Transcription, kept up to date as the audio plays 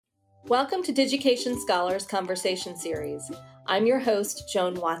Welcome to Digication Scholars Conversation Series. I'm your host,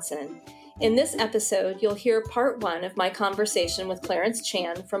 Joan Watson. In this episode, you'll hear part one of my conversation with Clarence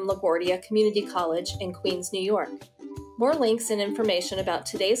Chan from LaGuardia Community College in Queens, New York. More links and information about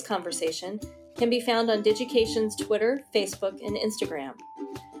today's conversation can be found on Digication's Twitter, Facebook, and Instagram.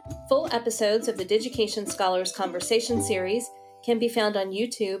 Full episodes of the Digication Scholars Conversation Series can be found on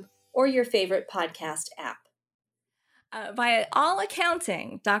YouTube or your favorite podcast app. By all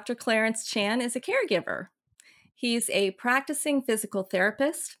accounting, Dr. Clarence Chan is a caregiver. He's a practicing physical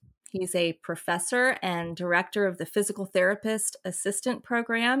therapist. He's a professor and director of the Physical Therapist Assistant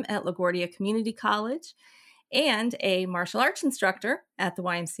Program at LaGuardia Community College and a martial arts instructor at the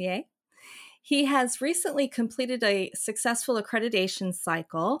YMCA. He has recently completed a successful accreditation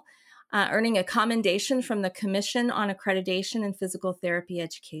cycle, earning a commendation from the Commission on Accreditation in Physical Therapy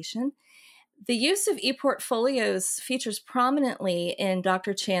Education. The use of ePortfolios features prominently in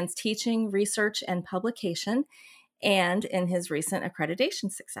Dr. Chan's teaching, research, and publication, and in his recent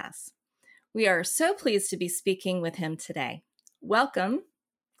accreditation success. We are so pleased to be speaking with him today. Welcome,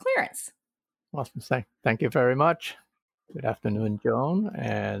 Clarence. Awesome. Thank you very much. Good afternoon, Joan,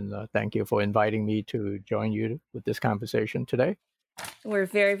 and thank you for inviting me to join you with this conversation today. We're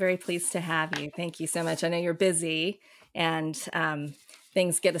very, very pleased to have you. Thank you so much. I know you're busy, and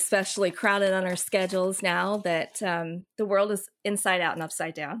things get especially crowded on our schedules now that the world is inside out and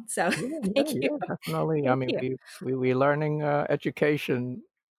upside down. So thank you. Yeah, definitely. I mean, we're learning education,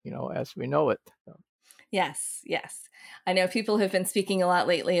 as we know it. So. Yes. I know people have been speaking a lot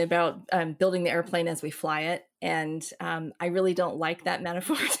lately about building the airplane as we fly it. And I really don't like that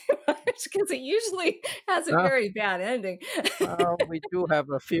metaphor too much because it usually has a very bad ending. Well, we do have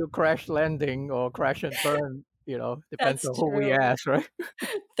a few crash landing or crash and burn, depends on who we ask, right?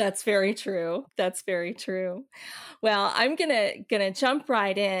 That's very true. Well, I'm gonna jump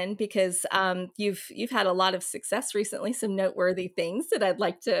right in because you've had a lot of success recently, some noteworthy things that I'd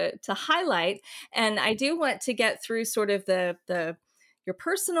like to highlight, and I do want to get through sort of your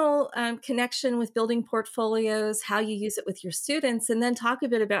personal connection with building portfolios, how you use it with your students, and then talk a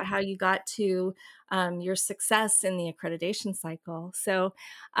bit about how you got to your success in the accreditation cycle. So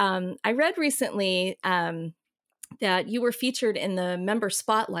I read recently that you were featured in the member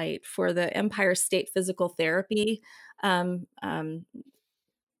spotlight for the Empire State Physical Therapy. What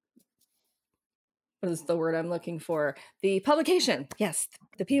is the word I'm looking for? The publication. Yes,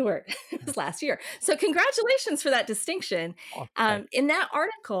 the P word. It was last year. So congratulations for that distinction. In that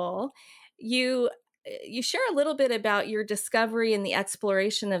article, you share a little bit about your discovery and the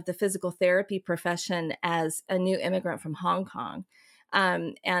exploration of the physical therapy profession as a new immigrant from Hong Kong.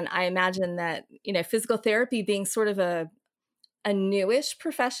 And I imagine that, physical therapy being sort of a newish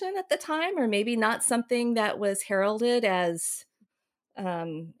profession at the time, or maybe not something that was heralded as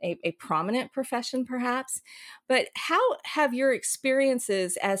a prominent profession, perhaps. But how have your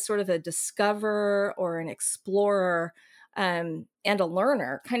experiences as sort of a discoverer or an explorer and a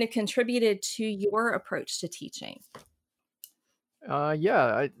learner kind of contributed to your approach to teaching?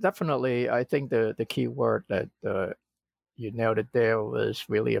 Definitely. I think the key word that you nailed it there was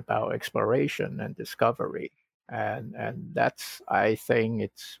really about exploration and discovery. And that's, I think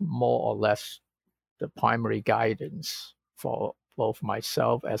it's more or less the primary guidance for both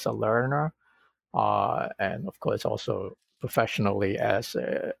myself as a learner and of course also professionally as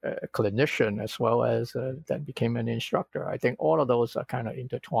a clinician, as well as then became an instructor. I think all of those are kind of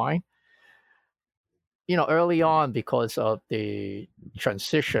intertwined. Early on, because of the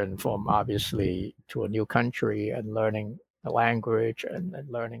transition from obviously to a new country and learning the language and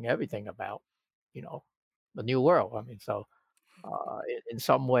learning everything about, the new world. I mean, so in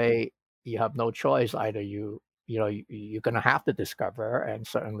some way you have no choice. Either you're going to have to discover, and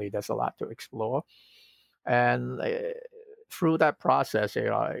certainly there's a lot to explore. And through that process,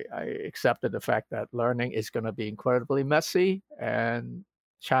 I accepted the fact that learning is going to be incredibly messy and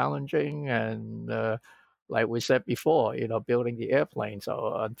challenging, and like we said before, building the airplane.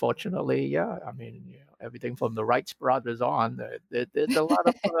 So unfortunately, I mean, everything from the Wright brothers on, there's a lot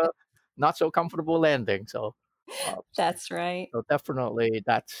of not so comfortable landing. So that's right. So definitely,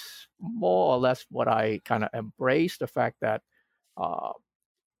 that's more or less what I kind of embrace, the fact that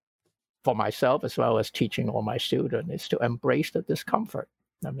for myself as well as teaching all my students is to embrace the discomfort.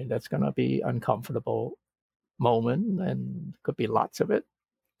 I mean, that's going to be uncomfortable moment, and could be lots of it.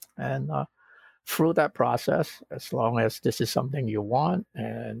 And through that process, as long as this is something you want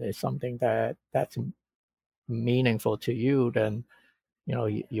and it's something that's meaningful to you, then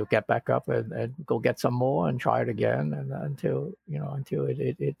you get back up and go get some more and try it again, and until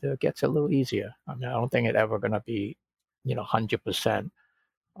it gets a little easier. I mean, I don't think it's ever going to be 100%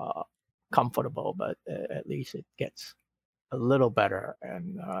 uh, comfortable, but at least it gets a little better.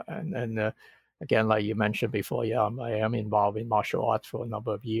 Again, like you mentioned before, yeah, I am involved in martial arts for a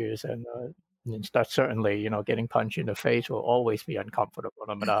number of years, and that certainly, getting punched in the face will always be uncomfortable.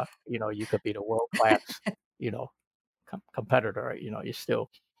 No matter, you could be the world class, you know, competitor. You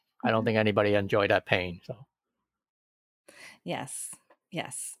still, I don't Mhm. think anybody enjoy that pain. So Yes.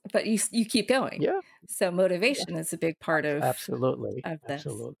 Yes. But you keep going. yeah, So motivation yes, is a big part absolutely, of this.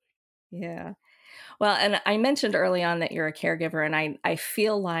 absolutely. Yeah. Well, and I mentioned early on that you're a caregiver, and I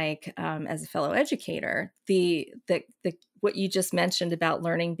feel like as a fellow educator, the what you just mentioned about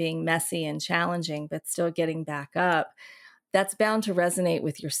learning being messy and challenging, but still getting back up, that's bound to resonate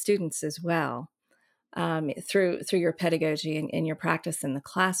with your students as well, through your pedagogy and your practice in the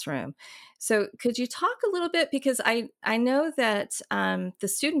classroom. So, could you talk a little bit, because I know that the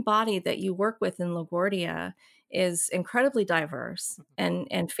student body that you work with in LaGuardia is incredibly diverse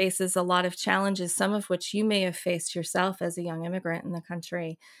and faces a lot of challenges, some of which you may have faced yourself as a young immigrant in the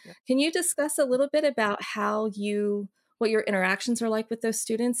country. Yeah. Can you discuss a little bit about what your interactions are like with those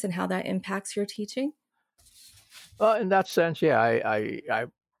students and how that impacts your teaching? Well, in that sense, yeah,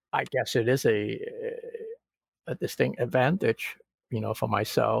 I guess it is a distinct advantage, for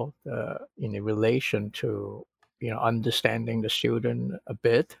myself, in relation to, understanding the student a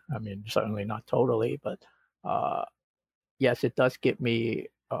bit. I mean, certainly not totally, but uh, yes, it does give me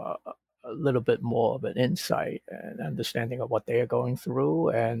a little bit more of an insight and understanding of what they are going through,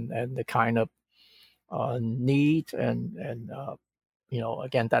 and the kind of needs and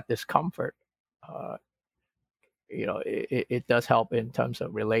again, that discomfort. Uh, it does help in terms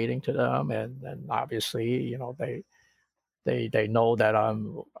of relating to them, and obviously, they know that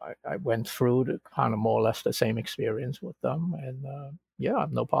I went through the kind of more or less the same experience with them, and yeah, I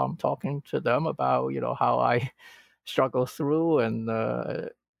have no problem talking to them about how I struggle through, and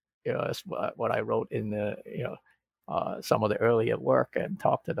that's what I wrote in some of the earlier work, and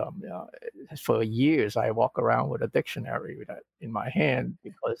talk to them. For years, I walk around with a dictionary with that in my hand,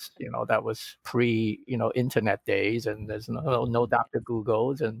 because that was pre internet days, and there's no Dr.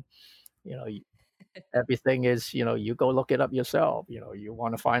 Googles, and you know everything is, you go look it up yourself. You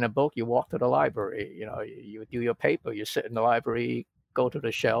want to find a book, you walk to the library. You do your paper, you sit in the library, go to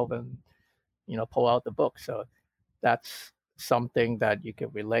the shelf, and pull out the book. So that's something that you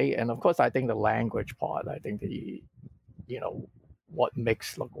can relate. And of course, I think the language part, I think you know what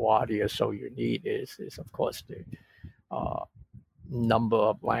makes LaGuardia so unique is of course the uh, number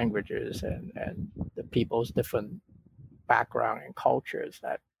of languages, and the people's different background and cultures,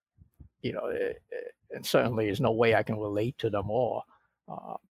 that and certainly there's no way I can relate to them all.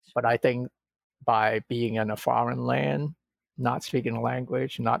 Uh, but I think by being in a foreign land, not speaking the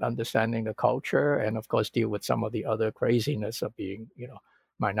language, not understanding the culture, and of course deal with some of the other craziness of being,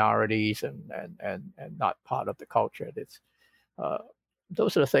 minorities, and not part of the culture. Uh,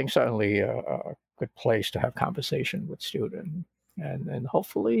 those are the things, certainly a good place to have conversation with students, and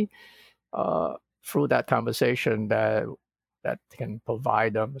hopefully through that conversation, that can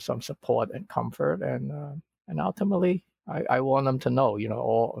provide them some support and comfort, and ultimately I want them to know,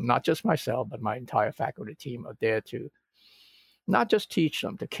 all, not just myself but my entire faculty team are there to not just teach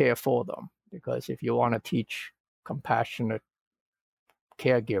them, to care for them, because if you want to teach compassionate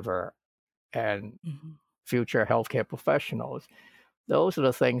caregiver and Mhm. future healthcare professionals, those are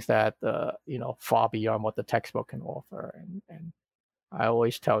the things that far beyond what the textbook can offer. And I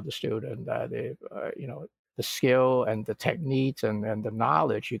always tell the student that if the skill and the techniques and the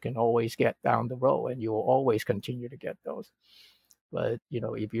knowledge you can always get down the road, and you will always continue to get those. But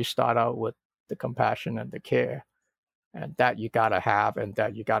if you start out with the compassion and the care, and that you gotta have, and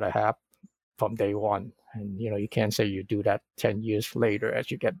that you gotta have from day one, and you can't say you do that 10 years later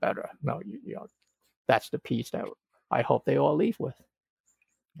as you get better. No, that's the piece that I hope they all leave with.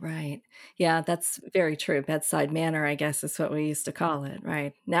 Right. Yeah, that's very true. Bedside manner, I guess, is what we used to call it,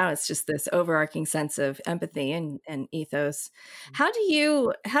 right? Now it's just this overarching sense of empathy and ethos. How do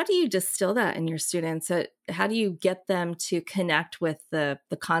you distill that in your students? How do you get them to connect with the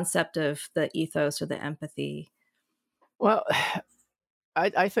concept of the ethos or the empathy? Well,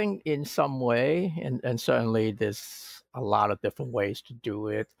 I think in some way, and certainly there's a lot of different ways to do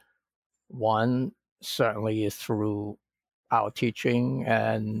it. One certainly is through our teaching,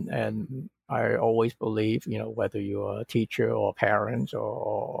 and I always believe, whether you're a teacher or a parent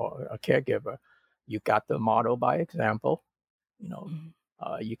or a caregiver, you got the model by example. You know, Mhm.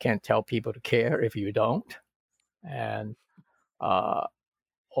 you can't tell people to care if you don't. And uh,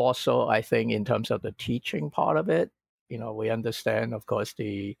 also, I think in terms of the teaching part of it, we understand, of course,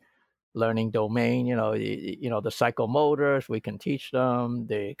 learning domain, the psychomotors, we can teach them.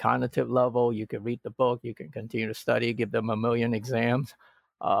 The cognitive level, you can read the book, you can continue to study, give them a million exams.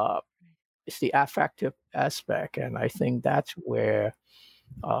 Uh, it's the affective aspect, and I think that's where,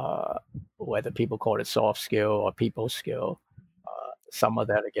 uh, whether people call it soft skill or people skill, some of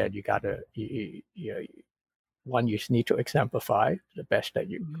that again, you got to one, you just need to exemplify the best that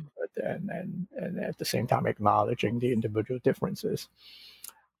you Mhm. could, and at the same time acknowledging the individual differences.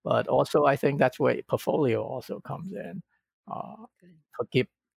 But also, I think that's where portfolio also comes in. Good. To give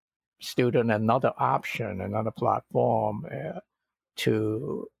student another option, another platform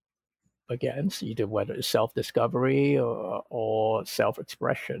to, again, either whether it's self-discovery or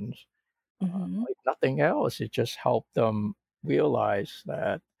self-expression. Mhm. If nothing else, it just helped them realize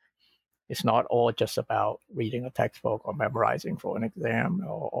that it's not all just about reading a textbook or memorizing for an exam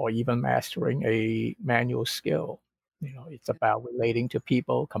or even mastering a manual skill. It's about relating to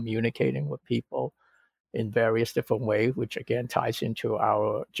people, communicating with people in various different ways, which again ties into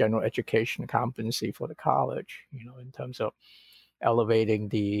our general education competency for the college, in terms of elevating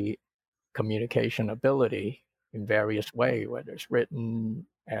the communication ability in various ways, whether it's written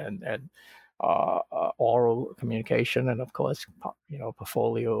and oral communication, and of course,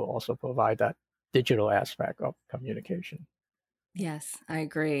 portfolio also provide that digital aspect of communication. Yes, I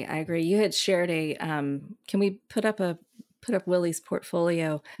agree. I agree. You had shared a can we put up Willie's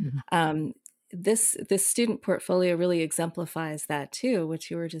portfolio? Mhm. Um this student portfolio really exemplifies that too,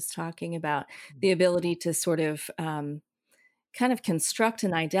 which you were just talking about, the ability to sort of kind of construct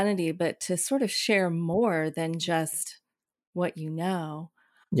an identity, but to sort of share more than just what you know.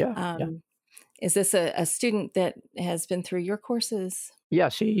 Yeah, yeah. Um, is this a student that has been through your courses?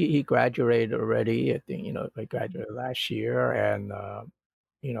 Yes, he graduated already. I think, he graduated last year, and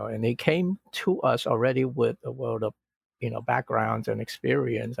he came to us already with a world of, backgrounds and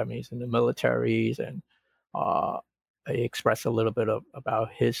experience. I mean, he's in the militaries, and uh, he expressed a little bit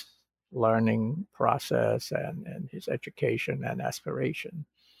about his learning process and his education and aspiration.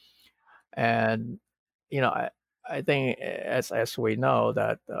 And, I think as we know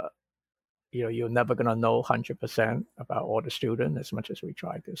that, you're never going to know 100% about all the students as much as we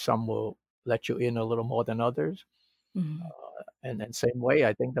try to. Some will let you in a little more than others. Mhm, And then same way,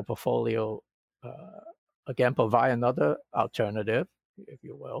 I think the portfolio, uh, again, provide another alternative, if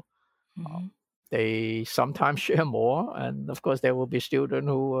you will. Um, mhm. they sometimes share more, and of course, there will be students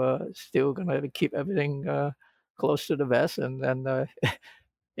who still gonna keep everything close to the vest, and then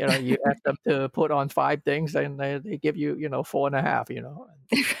you ask them to put on 5 things, and they give you, 4.5.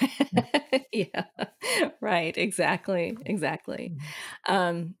 Yeah, right, exactly, exactly. Mhm.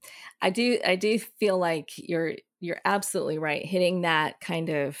 Um, I do feel like you're absolutely right, hitting that kind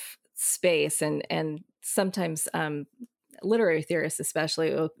of space, and sometimes, literary theorists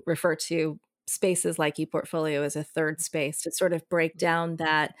especially will refer to spaces like ePortfolio as a third space to sort of break down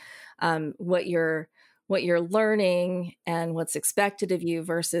that, what you're learning and what's expected of you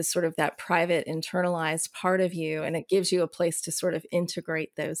versus sort of that private internalized part of you, and it gives you a place to sort of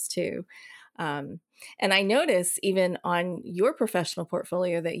integrate those 2. Um, and I notice even on your professional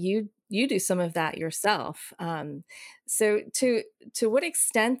portfolio that you do some of that yourself. So to what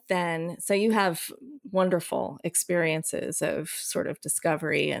extent then? So you have wonderful experiences of sort of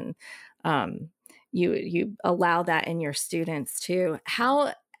discovery, and you allow that in your students too.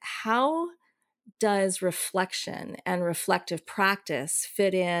 How does reflection and reflective practice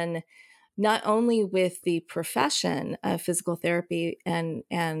fit in not only with the profession of physical therapy and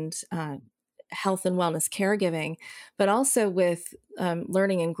health and wellness caregiving, but also with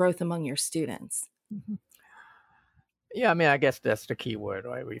learning and growth among your students? Mhm. Yeah, I mean, I guess that's the key word,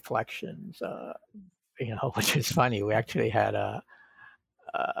 right? Reflections. Which is funny. We actually had uh,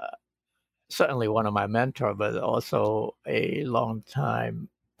 certainly one of my mentor, but also a longtime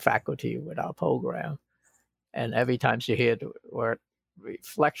faculty with our program. And every time she hear the word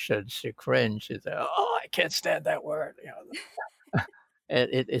reflection, she cringe. She said, "Oh, I can't stand that word."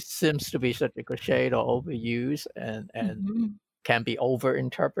 It seems to be such a cliche or overused, and Mhm. can be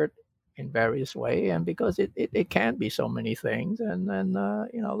overinterpreted in various way. And because it can be so many things, and then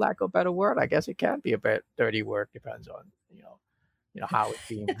lack of a better word, I guess it can be a bit dirty word. Depends on how it's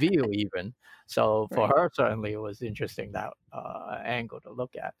being viewed even. So for Right. her, certainly it was interesting that angle to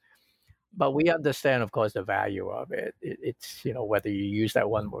look at. But we understand, of course, the value of it. It's whether you use that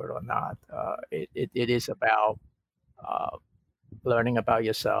one word or not. It is about uh, learning about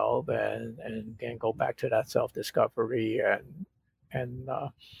yourself and again go back to that self discovery and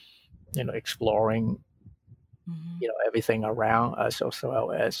exploring Mhm. everything around us as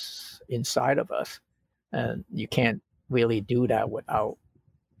well as inside of us. And you can't really do that without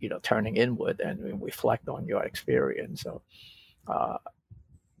turning inward and reflect on your experience. So, uh,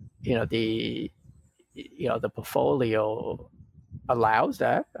 the the portfolio allows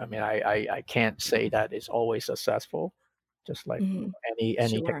that. I mean, I can't say that it's always successful, just like Hmm. any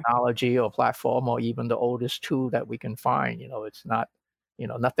Sure. technology or platform or even the oldest tool that we can find. It's not,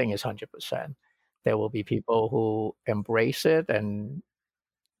 nothing is 100%. There will be people who embrace it and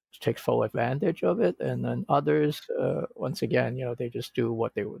take full advantage of it, and then others, once again, they just do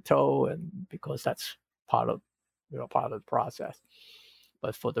what they were told, and because that's part of, part of the process.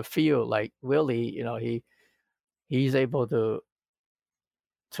 But for the field, like Willie, he's able to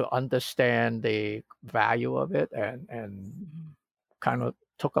understand the value of it and Mhm. kind of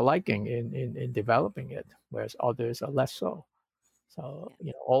took a liking in developing it, whereas others are less so. So,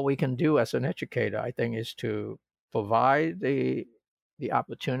 Yeah. all we can do as an educator, I think, is to provide the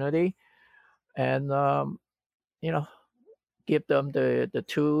opportunity and you know give them the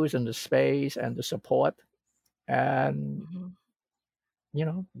tools and the space and the support, and Mhm.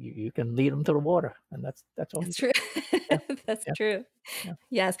 you can lead them to the water, and that's all you That's can. true. Yeah, That's yeah, true. yeah.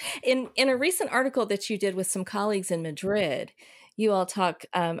 Yes. In a recent article that you did with some colleagues in Madrid, you all talk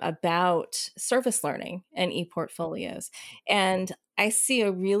about service learning and e-portfolios. And I see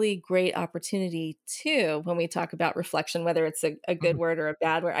a really great opportunity too when we talk about reflection, whether it's a good Mhm, word or a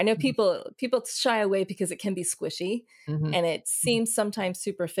bad word. I know mhm, people shy away because it can be squishy mhm, and it mhm, seems sometimes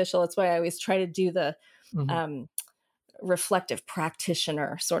superficial. That's why I always try to do the mhm. um, reflective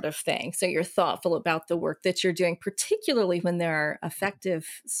practitioner sort of thing. So you're thoughtful about the work that you're doing, particularly when there are affective,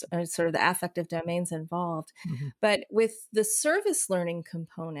 sort of the affective domains involved. Mhm. But with the service learning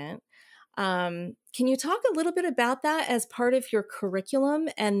component, can you talk a little bit about that as part of your curriculum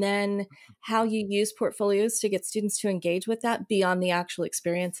and then how you use portfolios to get students to engage with that beyond the actual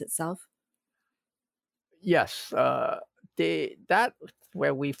experience itself? Yes, that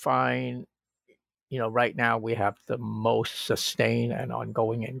where we find, right now we have the most sustained and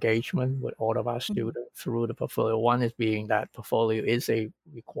ongoing engagement with all of our Mhm. students through the portfolio. One is being that portfolio is a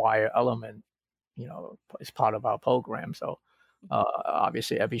required element, as part of our program. So,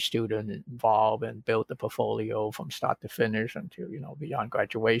 obviously, every student involved and built the portfolio from start to finish until, beyond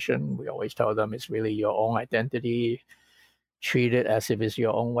graduation. We always tell them it's really your own identity. Treat it as if it's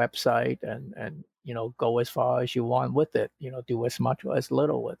your own website, and go as far as you want with it. Do as much or as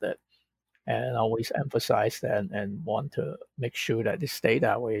little with it, and always emphasize that and want to make sure that it stay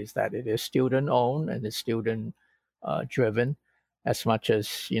that way, is that it is student owned and it's student driven, as much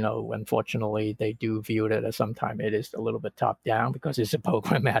as, unfortunately they do view it as sometimes it is a little bit top down because it's a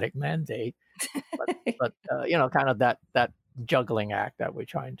programmatic mandate. But kind of that juggling act that we're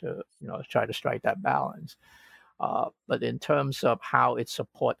trying to, try to strike that balance. But in terms of how it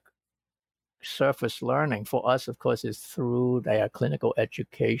support surface learning for us, of course, is through their clinical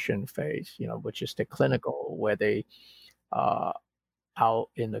education phase, which is the clinical, where they uh, out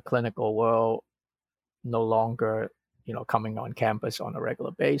in the clinical world, no longer, coming on campus on a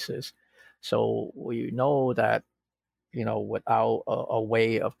regular basis. So we know that, without a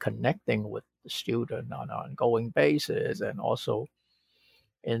way of connecting with the student on an ongoing basis, and also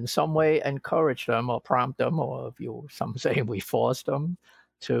in some way encourage them or prompt them, or if you some say we force them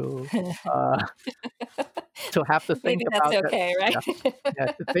to uh, to have to think Maybe that's about that. okay, right? Yeah, yeah,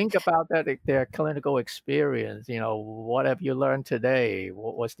 to think about that, their clinical experience. What have you learned today?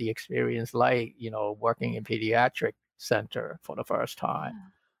 What was the experience like? Working in pediatric center for the first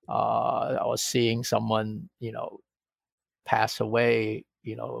time, or seeing someone, pass away,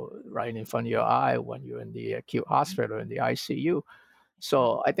 right in front of your eye when you're in the acute hospital in the ICU. Yeah.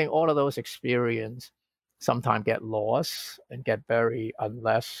 So I think all of those experience sometimes get lost and get buried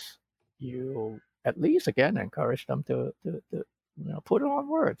unless you at least again encourage them to put it on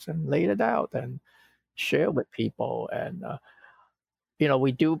words and lay it out and share with people. And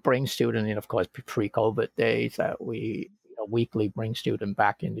we do bring students in, of course, pre-COVID days that we weekly bring students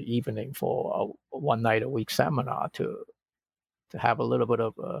back in the evening for a one night a week seminar to have a little bit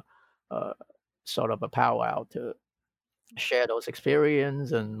of a sort of a powwow to share those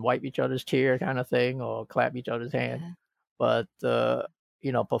experience and wipe each other's tear kind of thing, or clap each other's hand. Yeah. But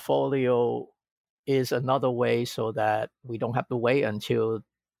portfolio is another way so that we don't have to wait until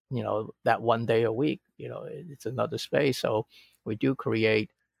that one day a week. It's another space. So we do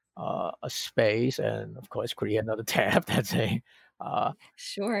create a space, and of course create another tab that's saying, uh,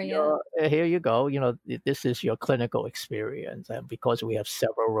 Sure, yeah. here you go. This is your clinical experience, and because we have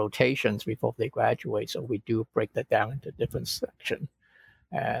several rotations before they graduate, so we do break that down into different sections,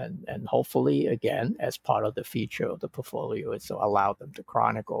 and hopefully, again, as part of the feature of the portfolio, it's to allow them to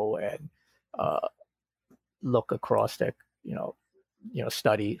chronicle and uh, look across their, you know,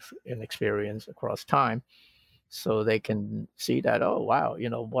 studies and experience across time, so they can see that, oh wow,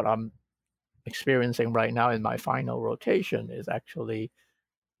 what I'm experiencing right now in my final rotation is actually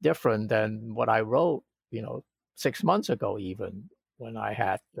different than what I wrote, 6 months ago, even when I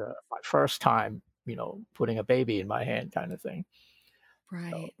had my first time, putting a baby in my hand, kind of thing.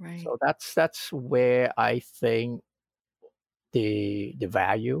 So, Right, right. so that's where I think the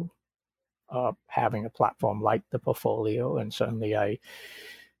value of having a platform like the portfolio, and certainly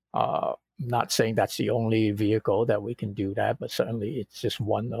not saying that's the only vehicle that we can do that, but certainly it's just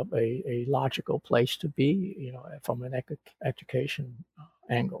one of a logical place to be, from an education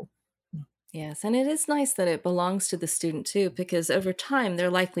angle. Yes, and it is nice that it belongs to the student too, because over time they're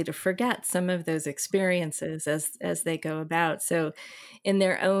likely to forget some of those experiences as they go about. So, in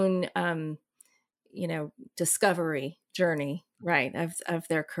their own discovery journey, right, of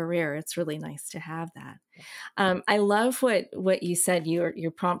their career, it's really nice to have that. I love what you said.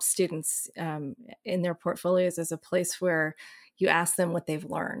 Your prompt students in their portfolios as a place where you ask them what they've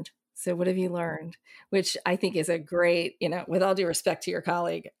learned. So, what have you learned? Which I think is a great, with all due respect to your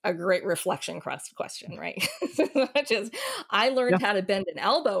colleague, a great reflection question, right? Which is, I learned Yeah. how to bend an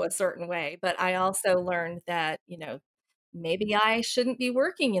elbow a certain way, but I also learned that, maybe I shouldn't be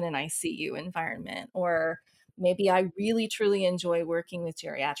working in an ICU environment, or maybe I really truly enjoy working with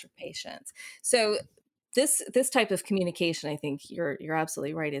geriatric patients. So this type of communication, I think you're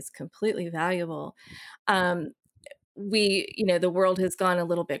absolutely right, is completely valuable. Um, the world has gone a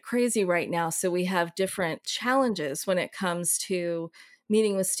little bit crazy right now, so we have different challenges when it comes to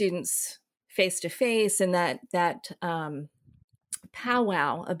meeting with students face to face, and that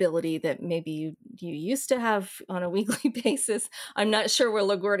powwow ability that maybe you used to have on a weekly basis. I'm not sure where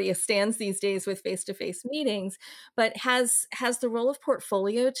LaGuardia stands these days with face-to-face meetings, but has the role of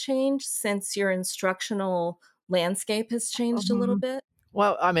portfolio changed since your instructional landscape has changed a little Um, bit?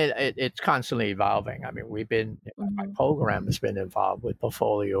 well, I mean, it's constantly evolving. I mean, my Mhm. program has been involved with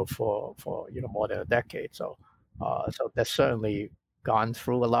portfolio for more than a decade. So that's certainly gone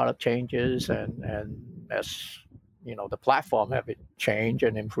through a lot of changes, and as the platform have it changed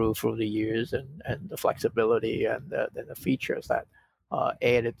and improved through the years, and the flexibility and the features that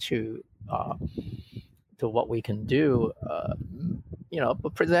added to what we can do.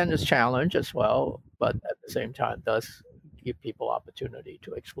 But present this challenge as well, but at the same time does give people opportunity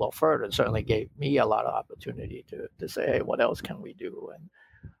to explore further. And certainly gave me a lot of opportunity to say, hey, what else can we do, and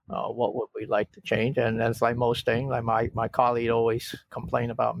what would we like to change? And that's like most things. Like my colleague always complain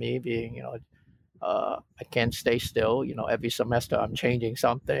about me being, I can't stay still. Every semester I'm changing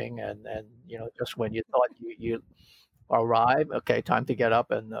something, and just when you thought you arrive, okay, time to get up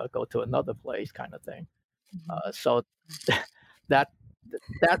and go to another place, kind of thing. Mhm. So that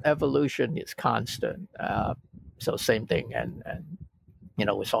that evolution is constant. So same thing, and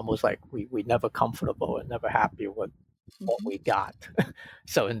it's almost like we never comfortable and never happy with what Mhm. we got.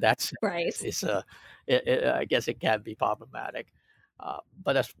 So in that sense, Right. I guess it can be problematic.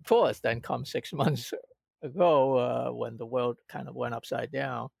 But of course, then come 6 months ago, when the world kind of went upside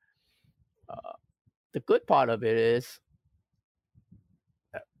down. Uh, the good part of it is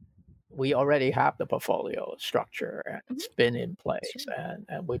we already have the portfolio structure, and Mhm. it's been in That's place, right.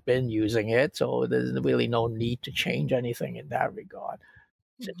 and we've been using it. So there's really no need to change anything in that regard.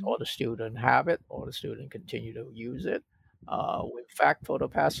 Since Mhm. all the students have it, all the students continue to use it. In fact, for the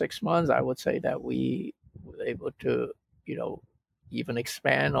past 6 months, I would say that we were able to, you know, even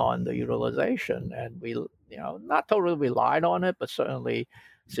expand on the utilization, and we, not totally relied on it, but certainly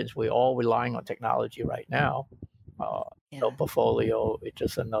since we're all relying on technology right now, uh, Yeah. portfolio is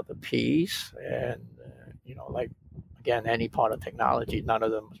just another piece. And, like, again, any part of technology, none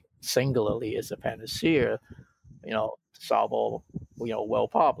of them singularly is a panacea, to solve all,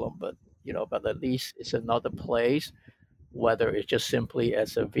 world problem, but at least it's another place, whether it's just simply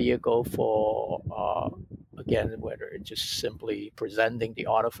as a vehicle for, again, whether it's just simply presenting the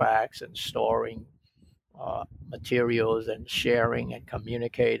artifacts and storing materials and sharing and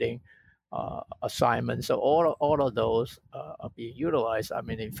communicating assignments. So all of those are being utilized. I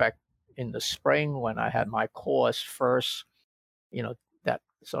mean, in fact, in the spring when I had my course first, you know, that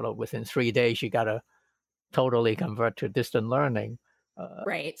sort of within 3 days you got to totally convert to distant learning. Uh,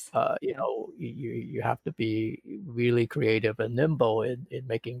 Right. Yeah. you have to be really creative and nimble in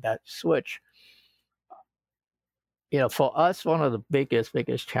making that switch. For us, one of the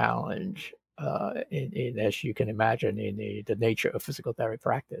biggest challenge, in as you can imagine, in the nature of physical therapy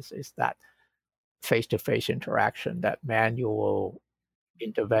practice, is that face-to-face interaction, that manual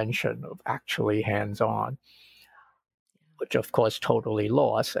intervention of actually hands-on, which of course totally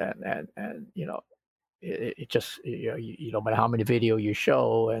lost, and it just, no matter how many video you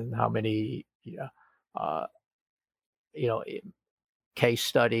show and how many, uh, you know, case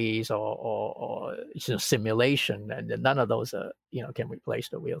studies or simulation, and none of those can replace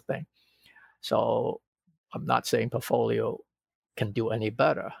the real thing. So I'm not saying portfolio can do any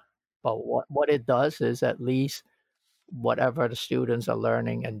better, but what it does is at least whatever the students are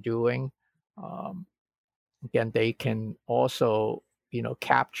learning and doing, um, again, they can also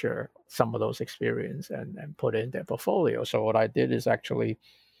capture some of those experience and put it in their portfolio. So what I did is actually,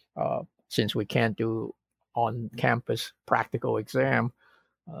 since we can't do on campus practical exam,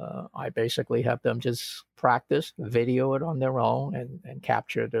 I basically have them just practice, video it on their own, and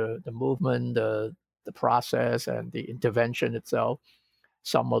capture the movement, the process, and the intervention itself.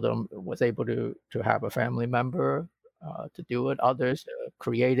 Some of them was able to have a family member to do it. Others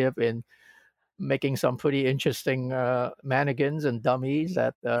creative in making some pretty interesting mannequins and dummies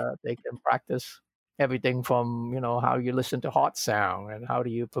that they can practice everything from how you listen to heart sound and how do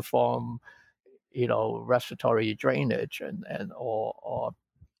you perform respiratory drainage or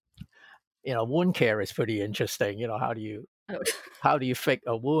wound care is pretty interesting. Oh. How do you fake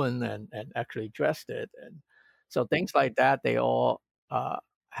a wound and actually dress it? And so things like that, they all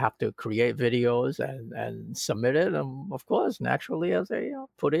have to create videos and submit it. And of course, naturally, as they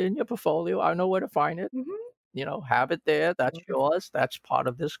put it in your portfolio, I know where to find it. Have it there. That's yours. That's part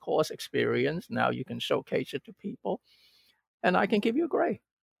of this course experience. Now you can showcase it to people, and I can give you a grade.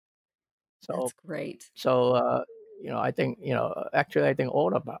 So that's great. So I think actually I think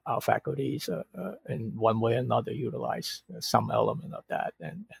all of our faculties in one way or another utilize some element of that,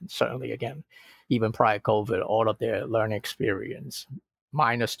 and certainly again, even prior COVID, all of their learning experience,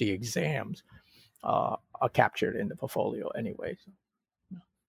 minus the exams, are captured in the portfolio anyway. So.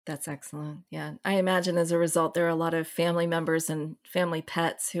 That's excellent. Yeah. I imagine as a result, there are a lot of family members and family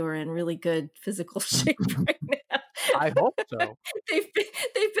pets who are in really good physical shape right now. I hope so.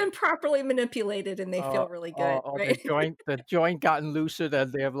 They've been properly manipulated and they feel really good. Or right? the joint gotten looser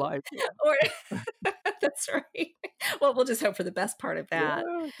as they have life. Yeah. Or, that's right. Well, we'll just hope for the best part of that.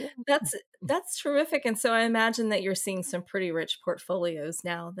 Yeah. That's terrific. And so I imagine that you're seeing some pretty rich portfolios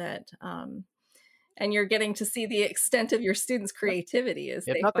now that and you're getting to see the extent of your students' creativity as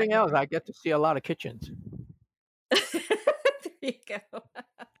if they nothing else, I get to see a lot of kitchens. There you go.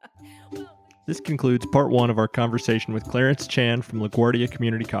 This concludes part 1 of our conversation with Clarence Chan from LaGuardia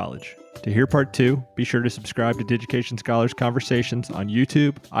Community College. To hear part 2, be sure to subscribe to Digication Scholars Conversations on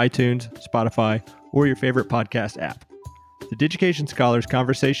YouTube, iTunes, Spotify, or your favorite podcast app. The Digication Scholars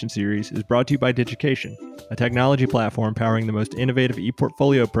Conversation Series is brought to you by Digication, a technology platform powering the most innovative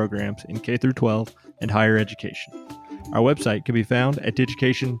e-portfolio programs in K-12 and higher education. Our website can be found at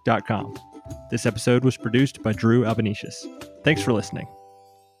digication.com. This episode was produced by Drew Albanesius. Thanks for listening.